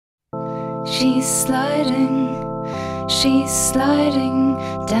She's sliding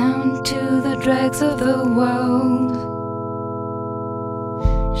down to the dregs of the world.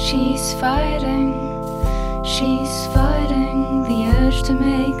 She's fighting the urge to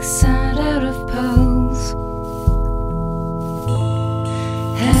make sand out of pearls.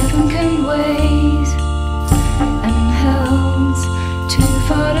 Heaven can wait, and hell's too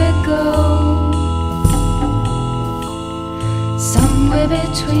far to go. Somewhere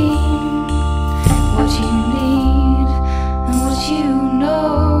between what you need and what you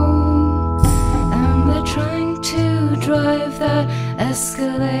know, and they're trying to drive that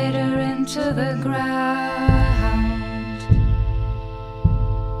escalator into the ground.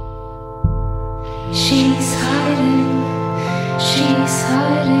 She